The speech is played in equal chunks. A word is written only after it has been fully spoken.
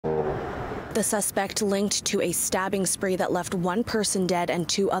The suspect, linked to a stabbing spree that left one person dead and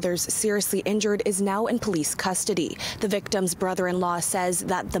 2 others seriously injured, is now in police custody. The victim's brother-in-law says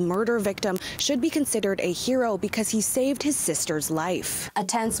that the murder victim should be considered a hero because he saved his sister's life. A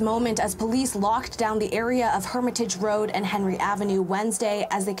tense moment as police locked down the area of Hermitage Road and Henry Avenue Wednesday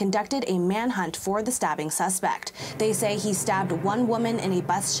as they conducted a manhunt for the stabbing suspect. They say he stabbed one woman in a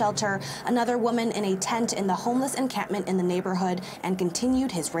bus shelter, another woman in a tent in the homeless encampment in the neighborhood, and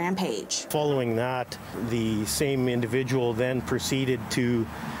continued his rampage. Following that, the same individual then proceeded to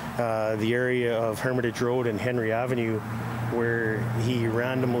the area of Hermitage Road and Henry Avenue, where he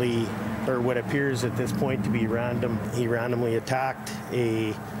randomly, or what appears at this point to be random, he randomly attacked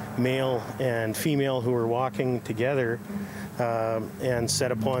a male and female who were walking together and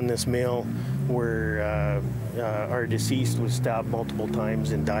set upon this male where our deceased was stabbed multiple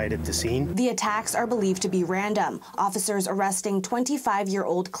times and died at the scene. The attacks are believed to be random. Officers arresting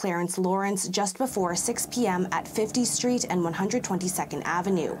 25-year-old Clarence Lawrence just before 6 p.m. at 50th Street and 122nd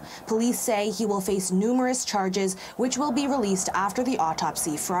Avenue. Police say he will face numerous charges, which will be released after the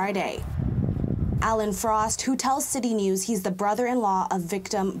autopsy Friday. Alan Frost, who tells City News he's the brother-in-law of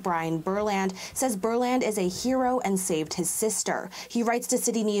victim Brian Burland, says Burland is a hero and saved his sister. He writes to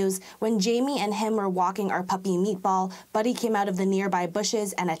City News, "When Jamie and him were walking our puppy Meatball, Buddy came out of the nearby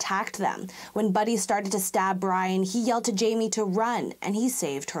bushes and attacked them. When Buddy started to stab Brian, he yelled to Jamie to run, and he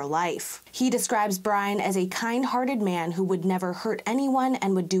saved her life." He describes Brian as a kind-hearted man who would never hurt anyone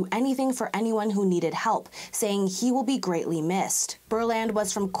and would do anything for anyone who needed help, saying he will be greatly missed. Burland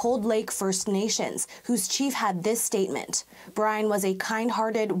was from Cold Lake First Nations, whose chief had this statement: "Brian was a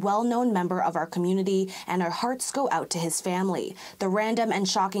kind-hearted, well-known member of our community, and our hearts go out to his family. The random and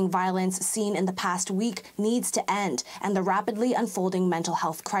shocking violence seen in the past week needs to end, and the rapidly unfolding mental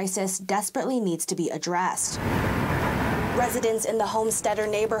health crisis desperately needs to be addressed." Residents in the Homesteader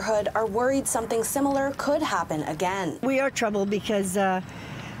neighborhood are worried something similar could happen again. We are troubled because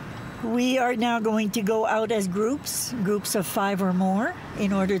we are now going to go out as groups of 5 or more,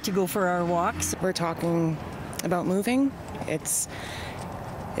 in order to go for our walks. We're talking about moving. It's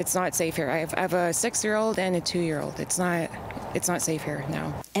not safe here. I have a 6-year-old and a 2-year-old. It's not safe here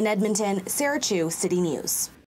now. In Edmonton, Sarah Chu, City News.